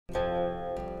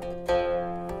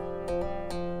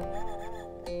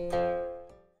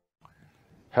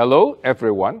Hello,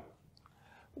 everyone.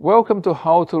 Welcome to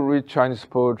How to Read Chinese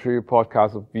Poetry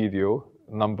podcast video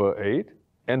number 8,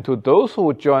 and to those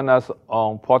who join us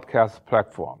on podcast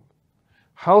platform,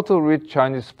 How to Read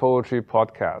Chinese Poetry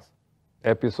podcast,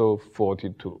 episode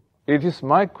 42. It is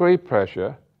my great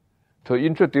pleasure to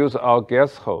introduce our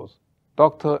guest host,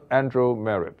 Dr. Andrew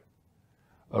Merritt,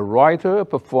 a writer,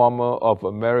 performer of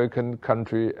American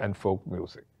country and folk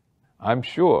music. I'm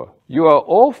sure you are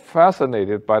all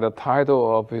fascinated by the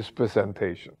title of his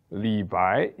presentation,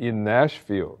 Libai in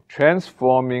Nashville,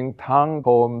 Transforming Tang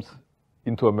Poems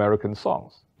into American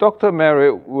Songs. Dr.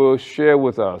 Merritt will share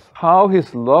with us how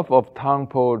his love of Tang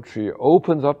poetry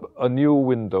opens up a new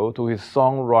window to his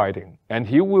songwriting, and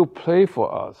he will play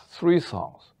for us 3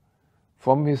 songs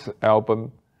from his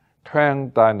album, Twang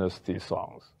Dynasty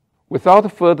Songs.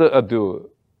 Without further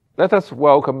ado, let us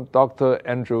welcome Dr.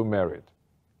 Andrew Merritt.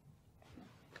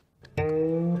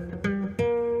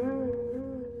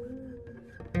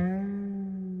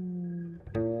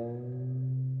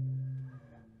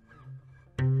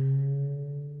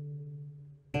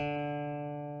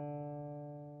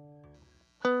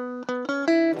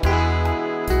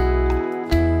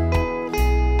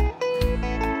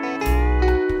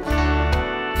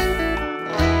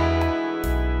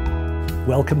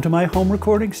 Welcome to my home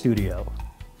recording studio.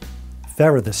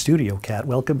 Farrah the studio cat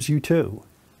welcomes you too.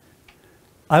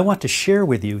 I want to share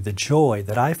with you the joy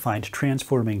that I find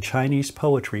transforming Chinese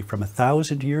poetry from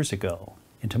 1,000 years ago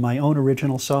into my own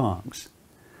original songs.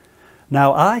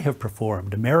 Now, I have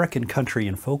performed American country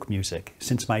and folk music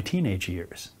since my teenage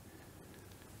years,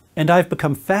 and I've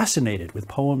become fascinated with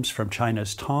poems from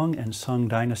China's Tang and Song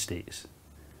dynasties.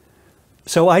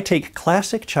 So I take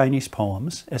classic Chinese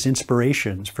poems as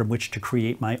inspirations from which to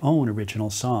create my own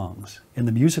original songs in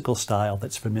the musical style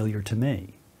that's familiar to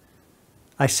me.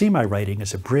 I see my writing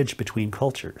as a bridge between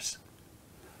cultures.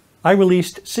 I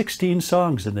released 16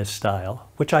 songs in this style,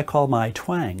 which I call my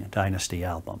Twang Dynasty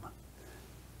album.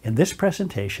 In this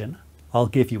presentation, I'll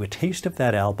give you a taste of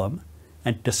that album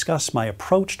and discuss my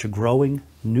approach to growing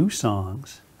new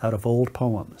songs out of old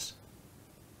poems.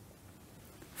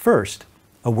 First,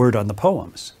 a word on the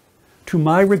poems. To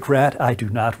my regret, I do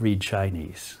not read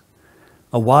Chinese.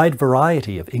 A wide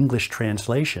variety of English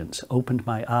translations opened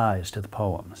my eyes to the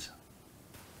poems.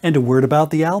 And a word about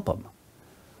the album.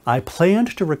 I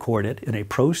planned to record it in a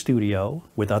pro studio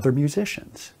with other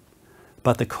musicians,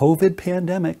 but the COVID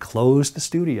pandemic closed the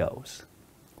studios.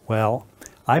 Well,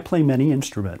 I play many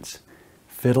instruments: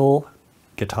 fiddle,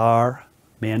 guitar,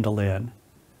 mandolin,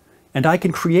 and I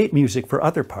can create music for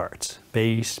other parts,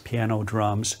 bass, piano,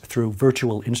 drums, through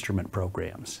virtual instrument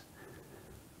programs.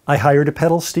 I hired a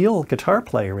pedal steel guitar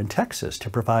player in Texas to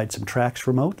provide some tracks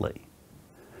remotely.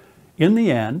 In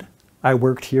the end, I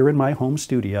worked here in my home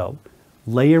studio,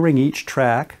 layering each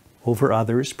track over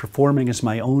others, performing as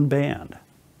my own band.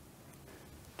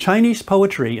 Chinese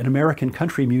poetry and American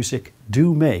country music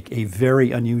do make a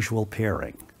very unusual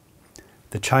pairing.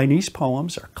 The Chinese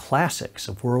poems are classics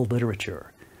of world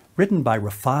literature, written by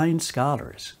refined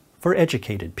scholars for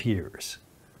educated peers.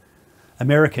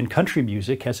 American country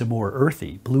music has a more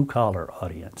earthy, blue-collar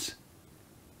audience.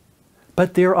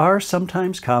 But there are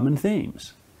sometimes common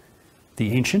themes.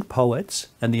 The ancient poets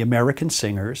and the American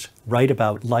singers write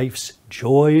about life's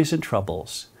joys and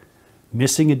troubles,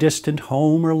 missing a distant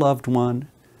home or loved one,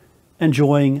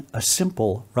 enjoying a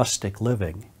simple rustic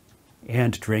living,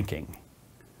 and drinking.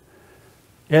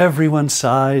 Everyone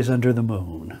sighs under the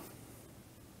moon.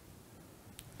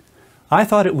 I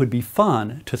thought it would be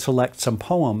fun to select some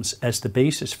poems as the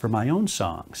basis for my own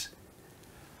songs,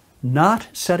 not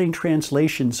setting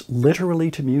translations literally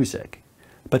to music,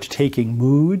 but taking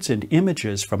moods and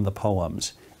images from the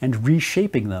poems and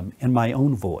reshaping them in my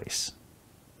own voice.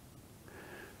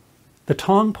 The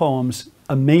Tang poems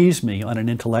amaze me on an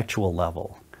intellectual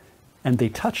level, and they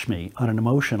touch me on an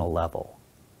emotional level.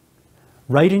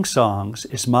 Writing songs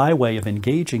is my way of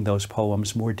engaging those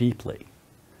poems more deeply.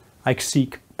 I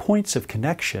seek points of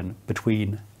connection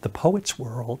between the poet's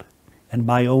world and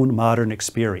my own modern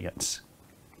experience.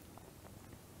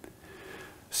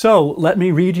 So let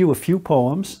me read you a few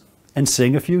poems and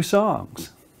sing a few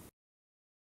songs.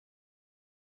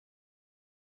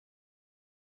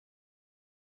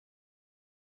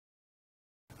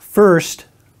 First,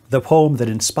 the poem that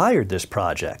inspired this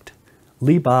project,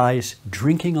 Libai's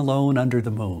Drinking Alone Under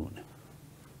the Moon.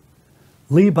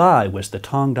 Li Bai was the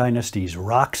Tang Dynasty's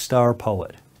rock star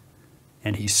poet,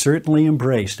 and he certainly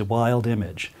embraced a wild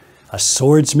image, a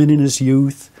swordsman in his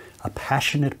youth, a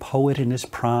passionate poet in his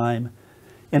prime,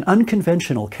 an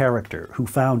unconventional character who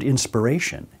found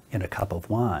inspiration in a cup of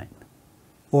wine,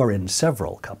 or in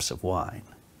several cups of wine.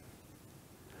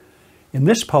 In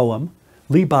this poem,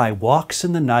 Libai walks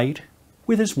in the night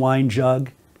with his wine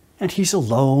jug, and he's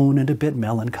alone and a bit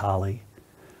melancholy.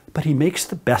 But he makes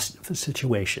the best of the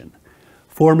situation,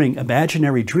 forming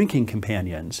imaginary drinking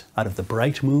companions out of the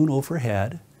bright moon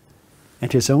overhead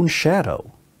and his own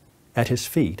shadow at his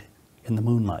feet in the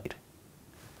moonlight.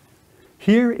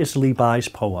 Here is Libai's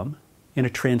poem in a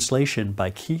translation by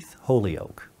Keith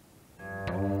Holyoke.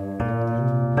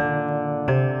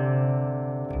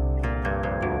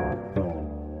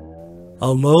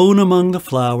 Alone among the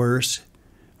flowers,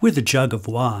 with a jug of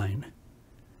wine,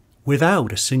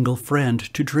 without a single friend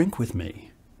to drink with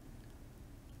me.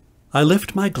 I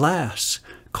lift my glass,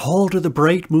 call to the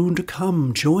bright moon to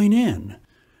come join in.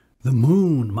 The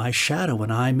moon, my shadow,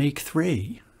 and I make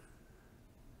three.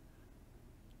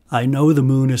 I know the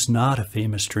moon is not a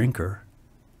famous drinker.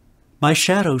 My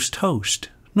shadow's toast,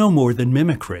 no more than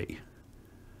mimicry.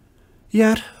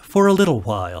 Yet, for a little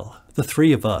while, the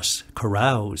three of us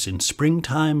carouse in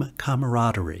springtime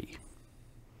camaraderie.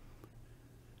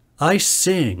 I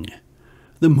sing.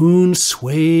 The moon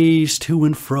sways to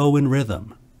and fro in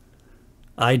rhythm.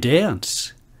 I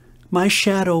dance. My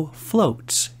shadow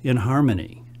floats in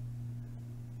harmony.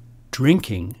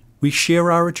 Drinking, we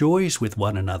share our joys with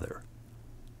one another.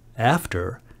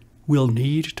 After, we'll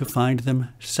need to find them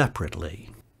separately.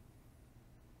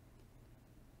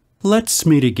 Let's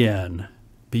meet again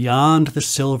beyond the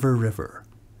silver river,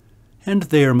 and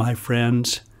there, my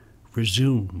friends,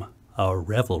 resume our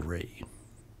revelry.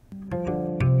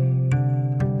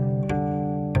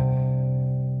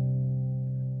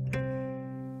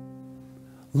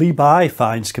 Libai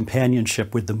finds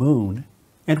companionship with the moon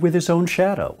and with his own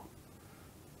shadow.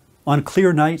 On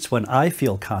clear nights when I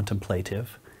feel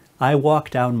contemplative, I walk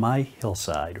down my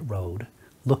hillside road,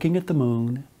 looking at the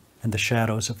moon and the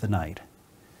shadows of the night.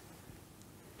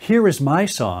 Here is my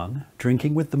song,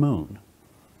 Drinking with the Moon.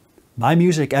 My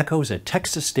music echoes a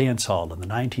Texas dance hall in the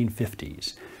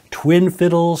 1950s. Twin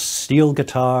fiddles, steel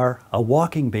guitar, a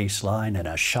walking bass line, and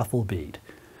a shuffle beat.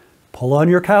 Pull on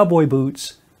your cowboy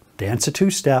boots, dance a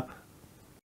two-step.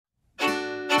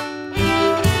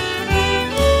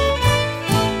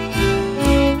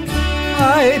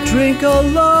 I drink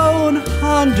alone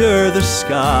under the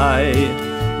sky,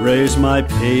 raise my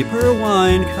paper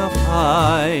wine cup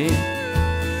high,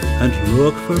 and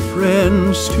look for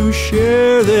friends to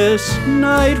share this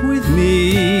night with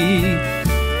me.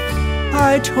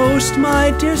 I toast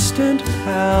my distant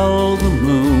pal, the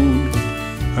moon.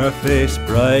 Her face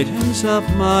brightens up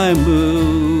my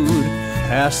mood,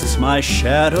 casts my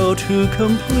shadow to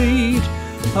complete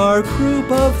our group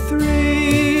of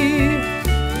three.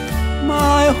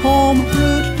 My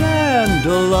home-brewed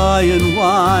dandelion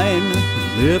wine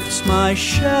lifts my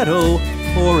shadow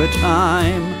for a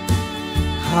time.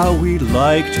 How we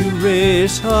like to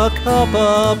raise a cup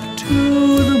up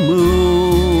to the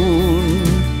moon.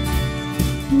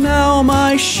 Now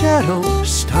my shadow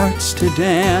starts to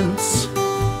dance.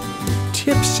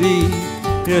 Tipsy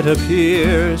it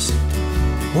appears,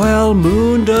 while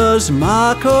moon does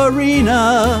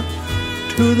Macarena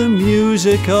to the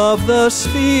music of the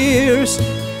spheres.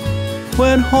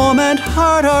 When home and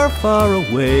heart are far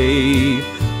away,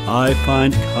 I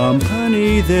find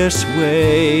company this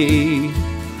way.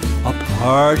 A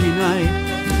party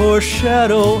night for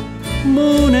shadow,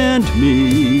 moon, and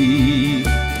me.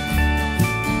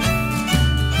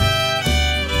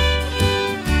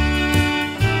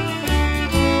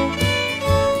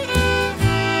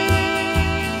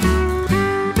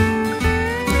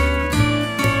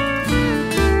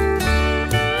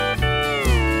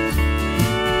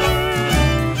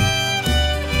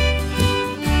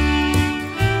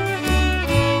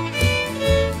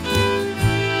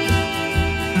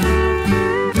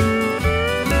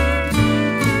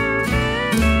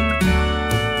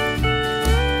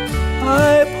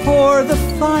 The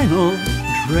final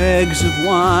dregs of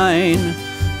wine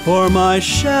for my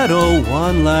shadow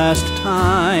one last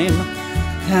time,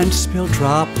 and spill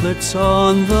droplets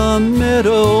on the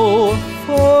meadow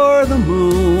for the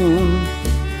moon.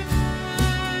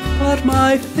 But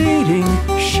my fading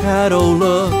shadow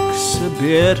looks a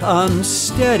bit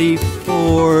unsteady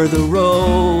for the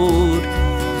road,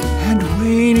 and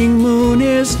waning moon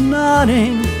is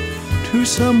nodding to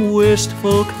some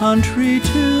wistful country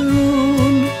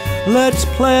tune. Let's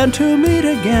plan to meet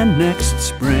again next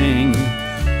spring.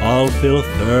 I'll fill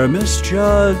thermos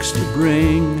jugs to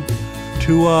bring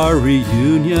to our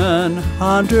reunion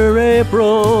under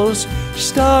April's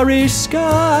starry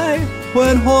sky.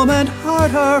 When home and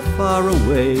heart are far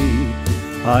away,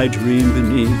 I dream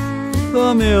beneath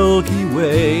the Milky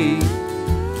Way.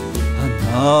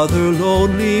 Another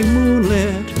lonely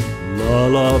moonlit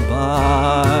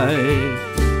lullaby.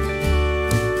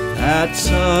 That's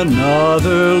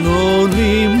another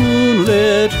lonely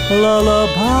moonlit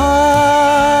lullaby.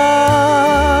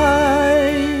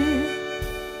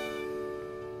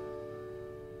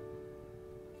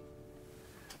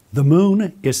 The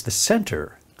moon is the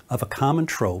center of a common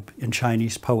trope in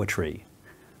Chinese poetry.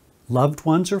 Loved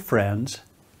ones or friends,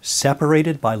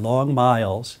 separated by long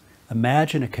miles,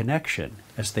 imagine a connection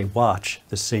as they watch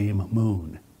the same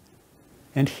moon.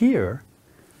 And here,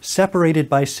 separated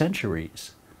by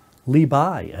centuries,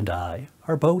 Libai and I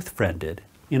are both friended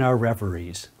in our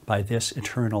reveries by this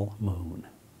eternal moon.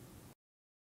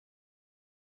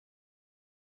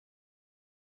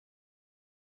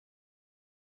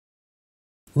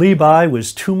 Libai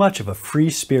was too much of a free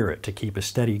spirit to keep a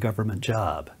steady government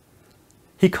job.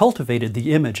 He cultivated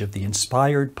the image of the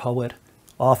inspired poet,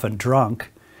 often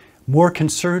drunk, more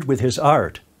concerned with his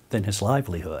art than his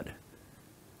livelihood.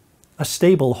 A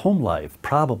stable home life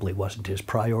probably wasn't his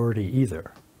priority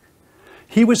either.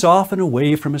 He was often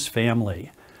away from his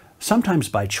family, sometimes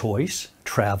by choice,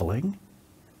 traveling,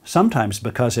 sometimes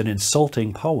because an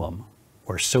insulting poem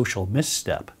or social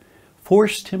misstep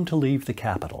forced him to leave the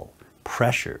capital,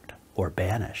 pressured or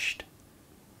banished.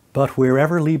 But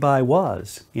wherever Libai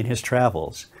was in his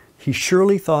travels, he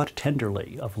surely thought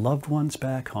tenderly of loved ones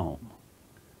back home.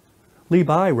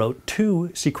 Libai wrote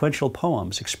 2 sequential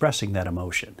poems expressing that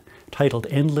emotion, titled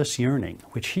Endless Yearning,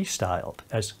 which he styled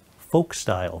as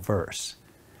folk-style verse.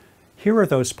 Here are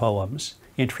those poems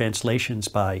in translations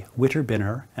by Witter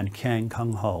Binner and Kang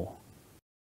Kung Ho.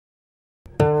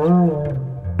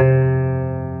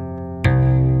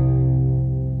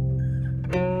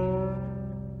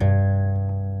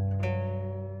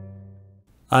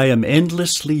 I am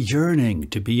endlessly yearning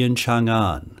to be in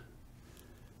Chang'an.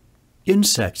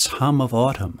 Insects hum of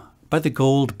autumn by the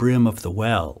gold brim of the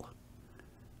well.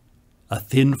 A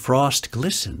thin frost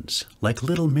glistens like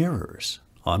little mirrors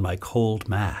on my cold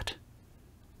mat.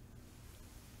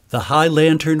 The high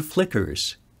lantern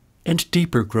flickers, and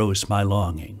deeper grows my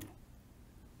longing.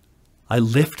 I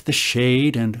lift the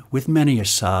shade and, with many a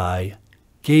sigh,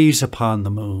 gaze upon the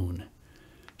moon,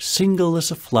 single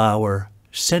as a flower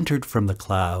centered from the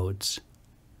clouds.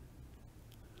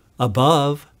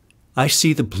 Above, I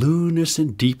see the blueness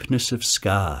and deepness of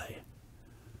sky.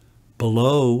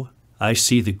 Below, I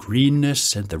see the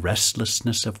greenness and the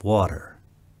restlessness of water.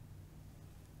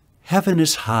 Heaven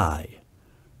is high,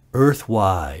 earth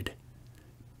wide,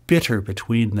 bitter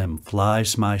between them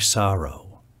flies my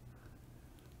sorrow.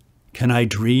 Can I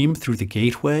dream through the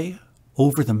gateway,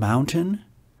 over the mountain?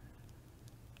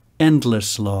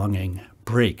 Endless longing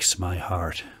breaks my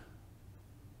heart.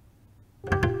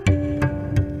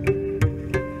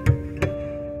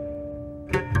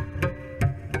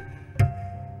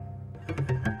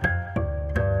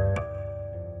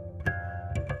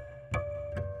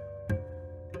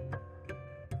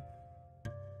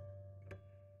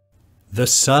 The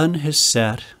sun has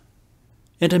set,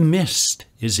 and a mist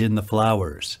is in the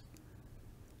flowers,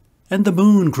 and the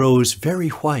moon grows very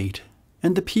white,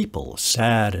 and the people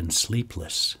sad and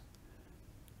sleepless.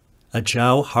 A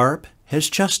Jiao harp has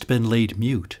just been laid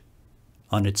mute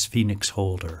on its phoenix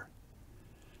holder,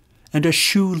 and a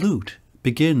shu lute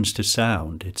begins to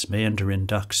sound its mandarin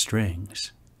duck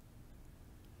strings.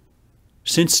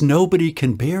 Since nobody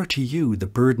can bear to you the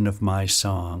burden of my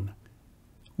song,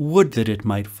 would that it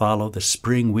might follow the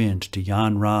spring wind to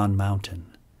Yanran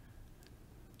Mountain.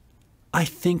 I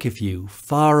think of you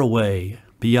far away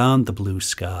beyond the blue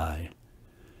sky,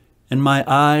 and my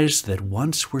eyes that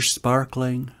once were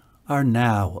sparkling are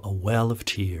now a well of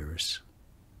tears.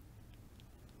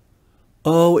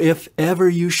 Oh, if ever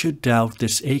you should doubt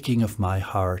this aching of my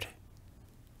heart,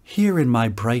 here in my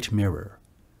bright mirror,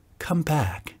 come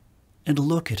back and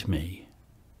look at me.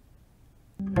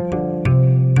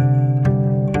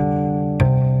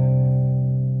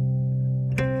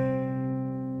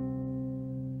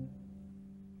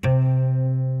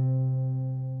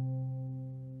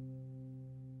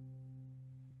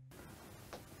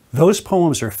 Those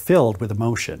poems are filled with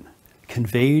emotion,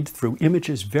 conveyed through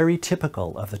images very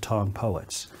typical of the Tang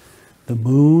poets. The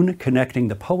moon connecting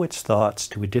the poet's thoughts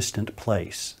to a distant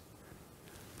place.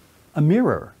 A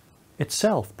mirror,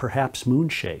 itself perhaps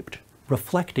moon-shaped,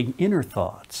 reflecting inner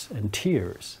thoughts and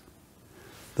tears.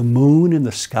 The moon in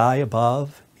the sky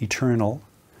above, eternal.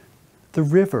 The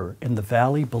river in the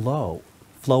valley below,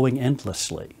 flowing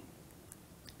endlessly.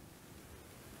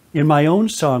 In my own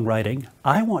songwriting,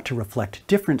 I want to reflect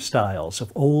different styles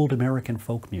of old American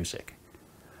folk music.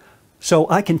 So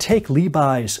I can take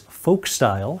Libai's folk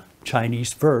style,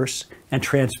 Chinese verse, and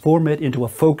transform it into a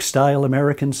folk style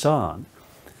American song.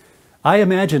 I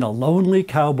imagine a lonely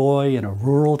cowboy in a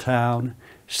rural town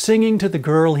singing to the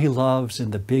girl he loves in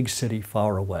the big city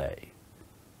far away.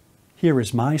 Here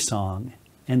is my song,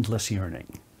 Endless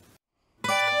Yearning.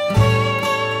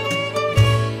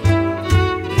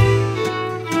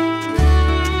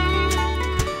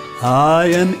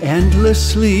 I am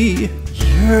endlessly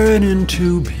yearning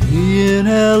to be in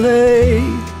LA.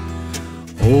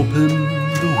 Open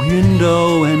the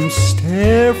window and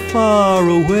stare far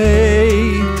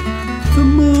away. The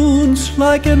moon's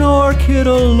like an orchid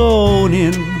alone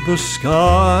in the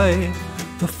sky.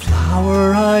 The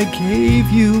flower I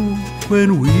gave you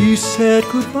when we said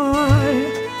goodbye.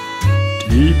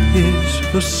 Deep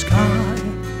is the sky,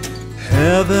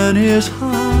 heaven is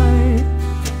high.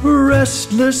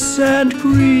 Restless and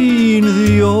green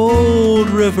the old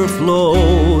river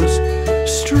flows,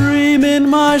 streaming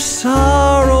my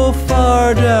sorrow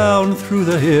far down through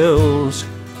the hills.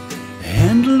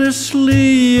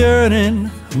 Endlessly yearning,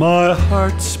 my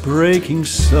heart's breaking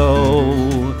so.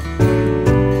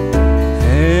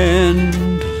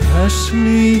 Endlessly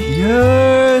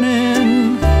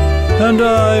yearning, and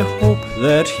I hope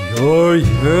that you're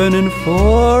yearning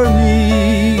for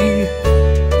me.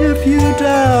 If you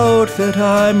doubt that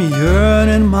I'm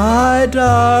yearning, my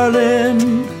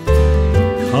darling,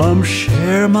 come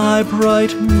share my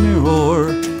bright mirror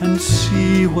and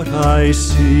see what I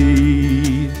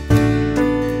see.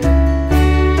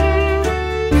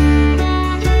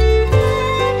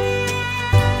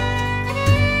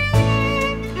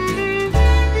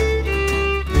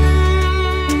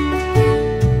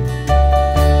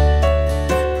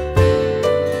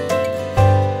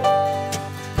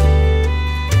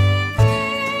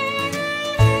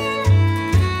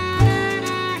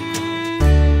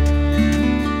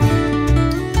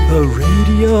 The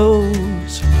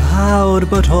radio's loud,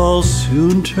 but I'll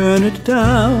soon turn it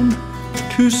down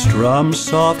to strum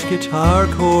soft guitar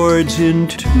chords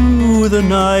into the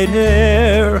night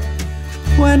air.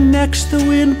 When next the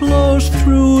wind blows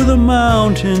through the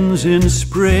mountains in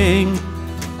spring,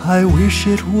 I wish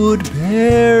it would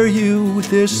bear you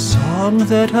this song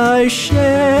that I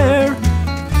share.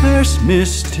 There's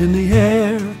mist in the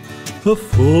air, the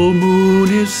full moon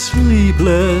is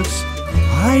sleepless.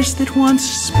 Eyes that once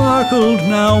sparkled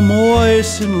now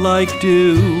moisten like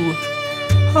dew.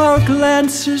 Our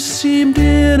glances seemed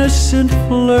innocent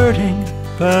flirting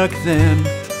back then,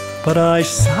 but I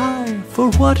sigh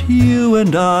for what you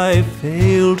and I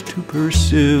failed to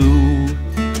pursue.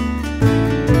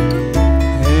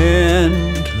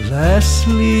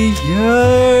 Endlessly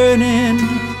yearning,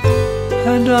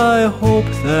 and I hope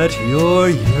that you're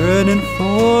yearning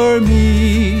for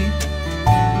me.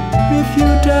 If you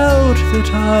doubt that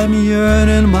I'm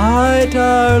yearning, my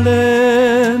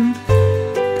darling,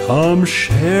 come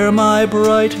share my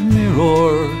bright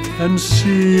mirror and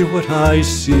see what I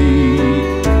see.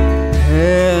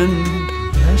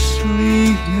 Endlessly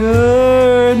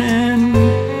yearning,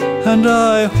 and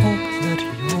I hope that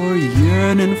you're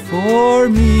yearning for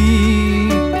me.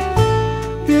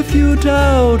 If you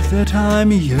doubt that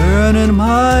I'm yearning,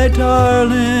 my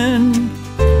darling,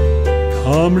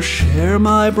 come share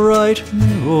my bright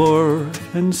mirror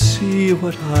and see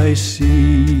what I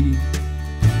see.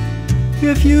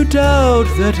 If you doubt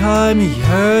that I'm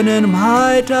yearning,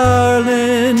 my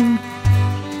darling,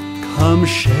 come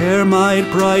share my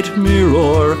bright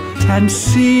mirror and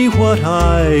see what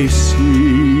I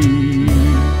see.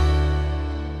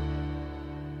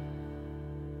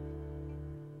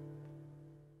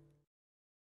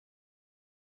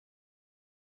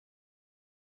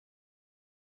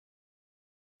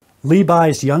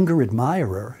 Libai's younger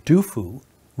admirer, Du Fu,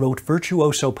 wrote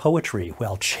virtuoso poetry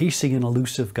while chasing an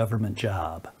elusive government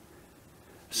job.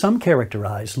 Some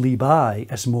characterize Li Bai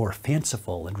as more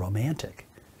fanciful and romantic.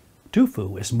 Du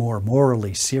Fu is more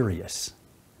morally serious.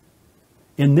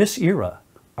 In this era,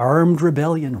 armed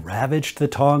rebellion ravaged the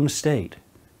Tang state.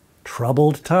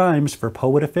 Troubled times for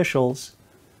poet officials.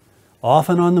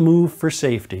 Often on the move for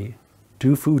safety,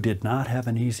 Du Fu did not have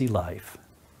an easy life.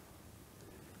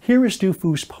 Here is Du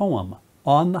Fu's poem,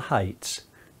 On the Heights,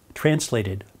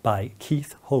 translated by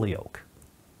Keith Holyoke.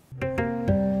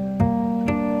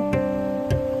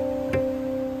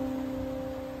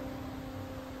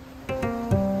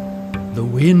 The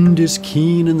wind is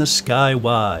keen and the sky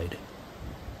wide.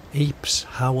 Apes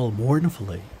howl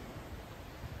mournfully.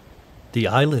 The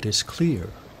islet is clear,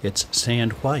 its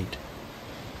sand white.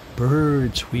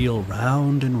 Birds wheel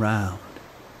round and round.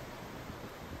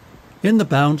 In the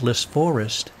boundless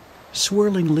forest,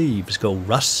 swirling leaves go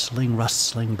rustling,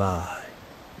 rustling by.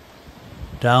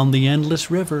 Down the endless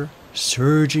river,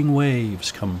 surging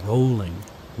waves come rolling,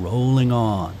 rolling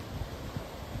on.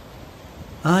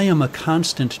 I am a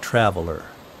constant traveler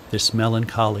this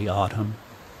melancholy autumn,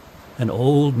 an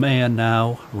old man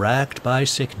now, racked by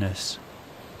sickness.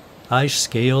 I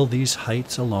scale these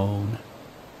heights alone.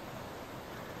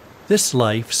 This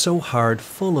life, so hard,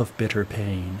 full of bitter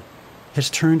pain,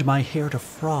 has turned my hair to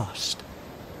frost,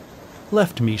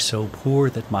 left me so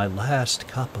poor that my last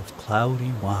cup of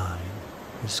cloudy wine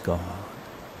is gone.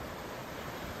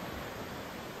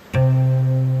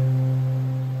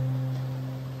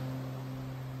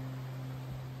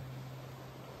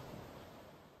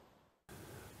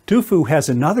 Du Fu has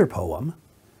another poem,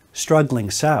 Struggling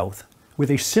South,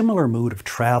 with a similar mood of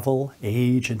travel,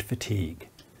 age, and fatigue.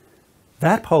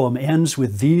 That poem ends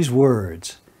with these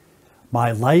words,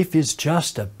 "My life is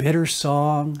just a bitter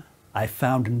song. I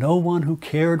found no one who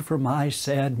cared for my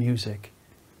sad music."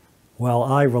 Well,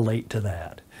 I relate to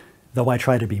that, though I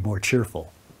try to be more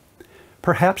cheerful.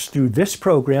 Perhaps through this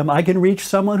program I can reach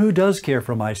someone who does care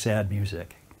for my sad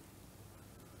music.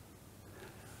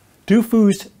 Du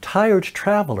Fu's Tired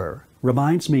Traveler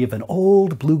reminds me of an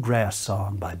old bluegrass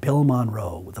song by Bill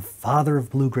Monroe, the father of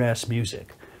bluegrass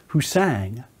music, who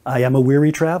sang, "I am a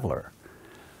weary traveler.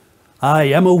 I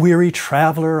am a weary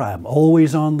traveler, I'm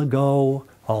always on the go.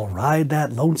 I'll ride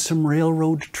that lonesome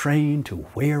railroad train to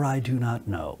where I do not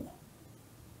know."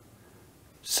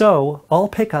 So I'll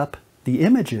pick up the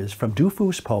images from Du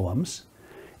Fu's poems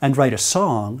and write a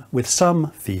song with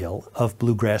some feel of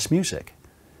bluegrass music.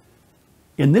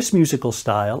 In this musical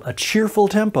style, a cheerful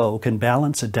tempo can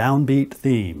balance a downbeat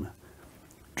theme.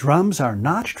 Drums are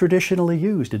not traditionally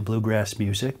used in bluegrass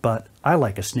music, but I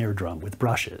like a snare drum with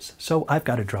brushes, so I've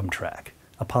got a drum track.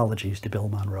 Apologies to Bill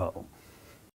Monroe.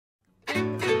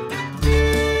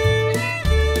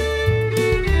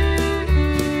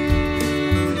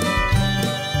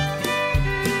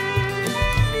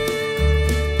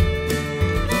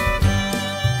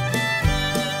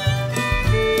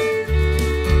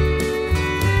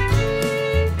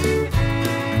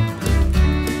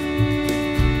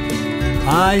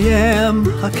 I am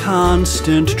a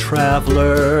constant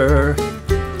traveler,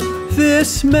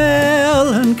 this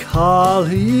melancholy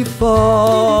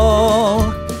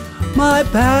fall. My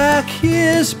back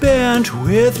is bent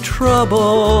with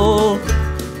trouble,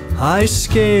 I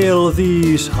scale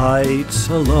these heights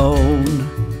alone.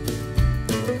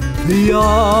 The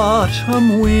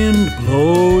autumn wind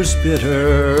blows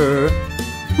bitter,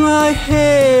 my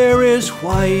hair is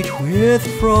white with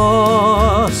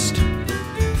frost.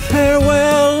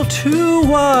 Farewell to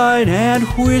wine and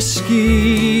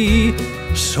whiskey,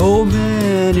 so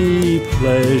many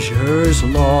pleasures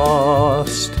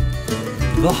lost.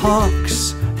 The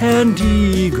hawks and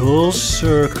eagles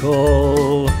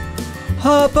circle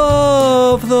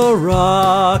above the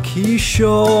rocky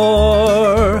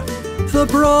shore. The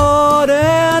broad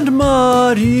and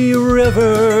muddy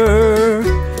river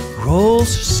rolls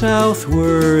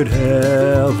southward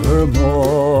evermore.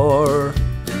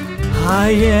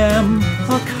 I am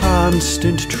a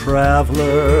constant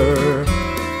traveler,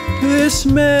 this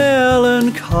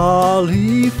melancholy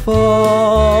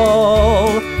fall.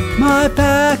 My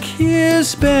back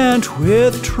is bent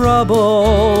with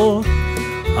trouble,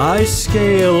 I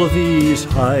scale these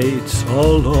heights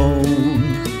alone.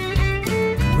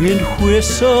 Wind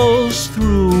whistles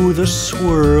through the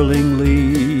swirling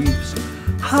leaves,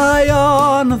 high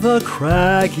on the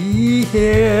craggy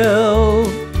hill.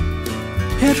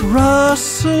 It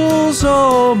rustles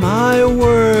all my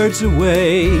words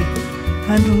away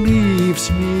and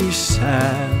leaves me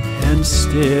sad and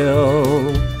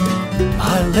still.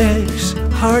 My legs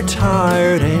are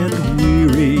tired and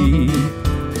weary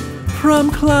from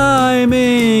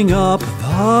climbing up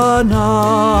the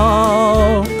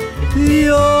knoll. The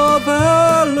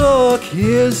overlook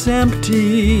is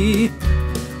empty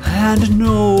and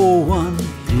no one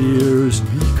hears me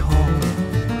call.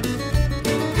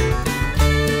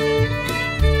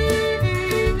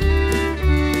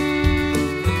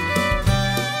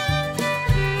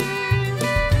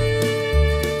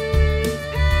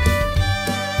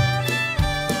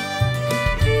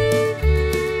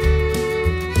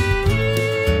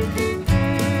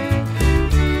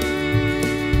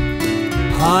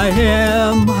 I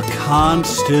am a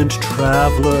constant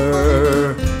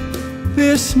traveler,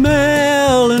 this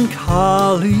melancholy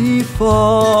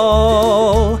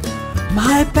fall.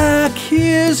 My back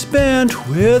is bent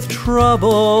with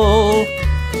trouble,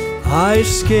 I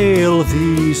scale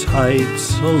these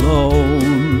heights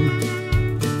alone.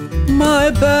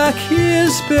 My back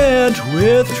is bent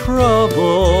with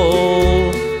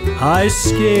trouble, I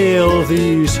scale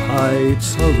these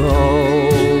heights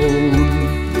alone.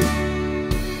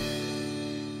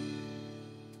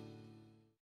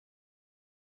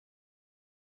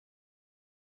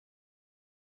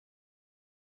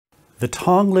 The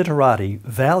Tang literati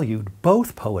valued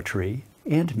both poetry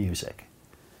and music.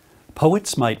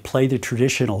 Poets might play the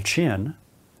traditional qin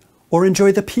or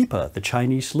enjoy the pipa, the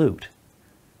Chinese lute.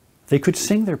 They could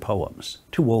sing their poems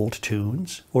to old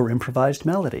tunes or improvised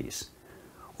melodies,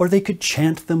 or they could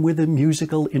chant them with a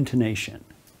musical intonation.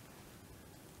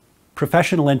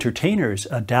 Professional entertainers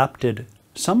adapted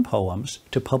some poems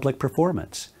to public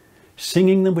performance,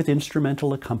 singing them with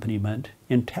instrumental accompaniment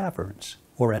in taverns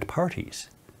or at parties.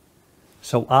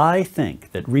 So I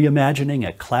think that reimagining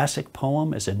a classic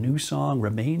poem as a new song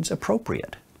remains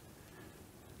appropriate.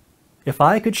 If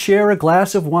I could share a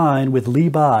glass of wine with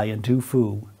Libai and Du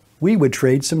Fu, we would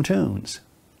trade some tunes.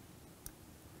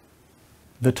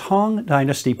 The Twang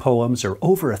Dynasty poems are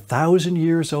over 1,000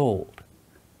 years old.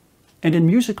 And in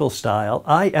musical style,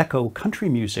 I echo country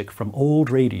music from old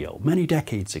radio many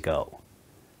decades ago.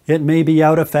 It may be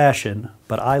out of fashion,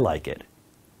 but I like it.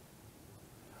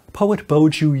 Poet Bo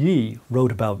Ju-yi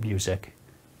wrote about music.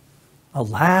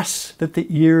 Alas, that the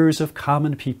ears of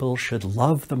common people should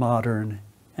love the modern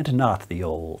and not the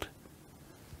old.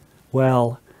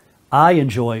 Well, I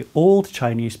enjoy old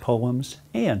Chinese poems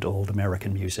and old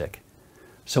American music,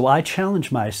 so I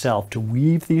challenge myself to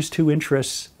weave these two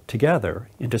interests together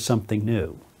into something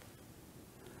new.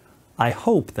 I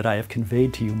hope that I have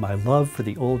conveyed to you my love for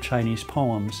the old Chinese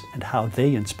poems and how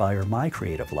they inspire my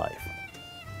creative life.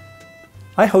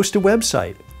 I host a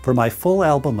website for my full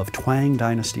album of Twang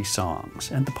Dynasty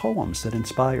songs and the poems that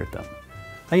inspired them.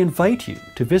 I invite you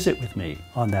to visit with me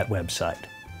on that website.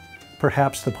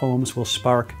 Perhaps the poems will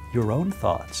spark your own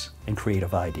thoughts and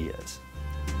creative ideas.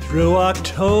 Through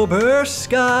October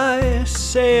sky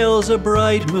sails a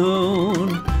bright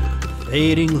moon.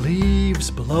 Fading leaves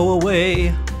blow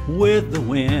away with the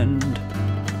wind.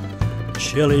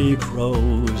 Chilly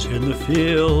crows in the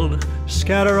field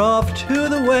scatter off to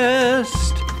the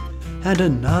west, and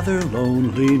another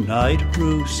lonely night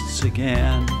roosts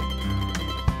again.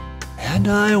 And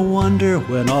I wonder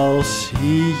when I'll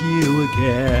see you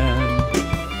again.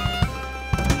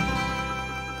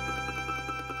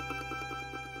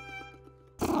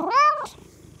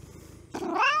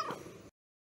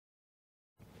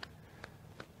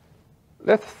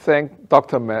 Let's thank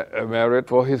Dr. Merritt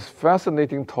for his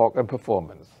fascinating talk and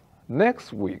performance.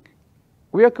 Next week,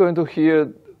 we are going to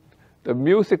hear the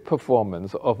music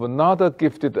performance of another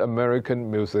gifted American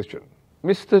musician.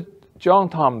 Mr. John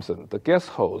Thompson, the guest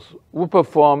host, will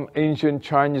perform ancient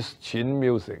Chinese qin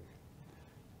music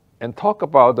and talk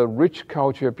about the rich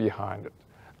culture behind it.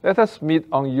 Let us meet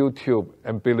on YouTube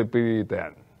and Bilibili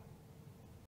then.